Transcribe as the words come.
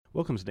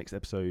Welcome to the next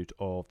episode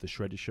of The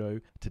Shredder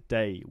Show.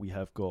 Today we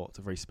have got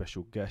a very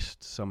special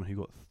guest, someone who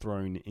got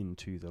thrown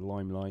into the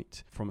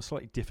limelight from a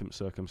slightly different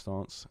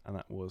circumstance, and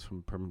that was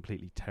from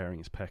completely tearing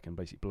his pec and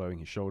basically blowing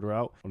his shoulder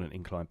out on an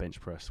incline bench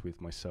press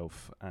with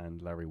myself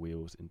and Larry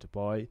Wheels in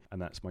Dubai,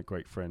 and that's my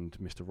great friend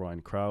Mr.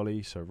 Ryan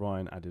Crowley. So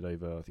Ryan added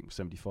over, I think,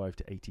 75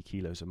 to 80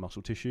 kilos of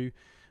muscle tissue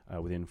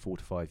within 4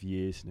 to 5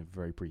 years in a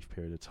very brief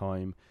period of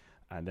time.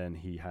 And then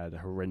he had a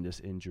horrendous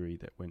injury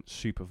that went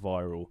super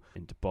viral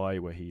in Dubai,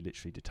 where he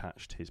literally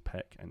detached his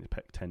pec and his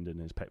pec tendon,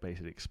 and his pec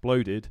basically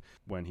exploded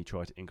when he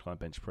tried to incline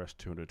bench press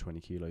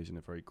 220 kilos in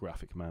a very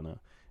graphic manner.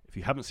 If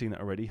you haven't seen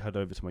that already, head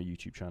over to my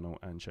YouTube channel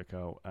and check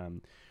out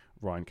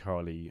Ryan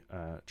Carley,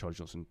 Charlie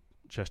Johnson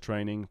chest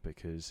training,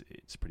 because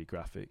it's pretty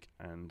graphic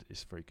and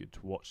it's very good to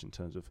watch in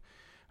terms of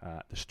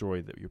the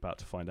story that you're about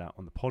to find out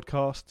on the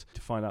podcast.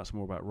 To find out some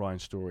more about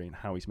Ryan's story and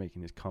how he's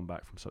making his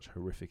comeback from such a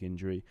horrific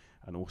injury,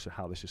 and also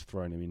how this has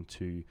thrown him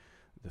into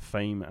the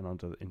fame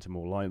and into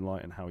more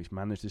limelight, and how he's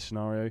managed this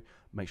scenario,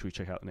 make sure you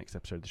check out the next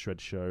episode of The Shredder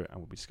Show, and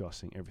we'll be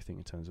discussing everything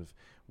in terms of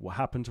what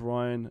happened to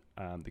Ryan,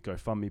 the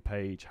GoFundMe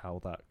page,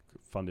 how that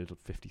funded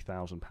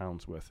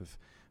 £50,000 worth of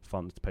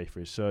funds to pay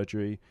for his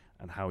surgery,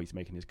 and how he's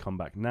making his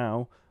comeback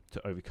now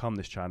to overcome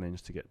this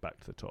challenge to get back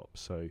to the top.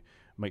 So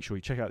make sure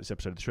you check out this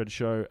episode of The Shredder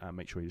Show, and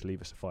make sure you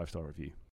leave us a 5-star review.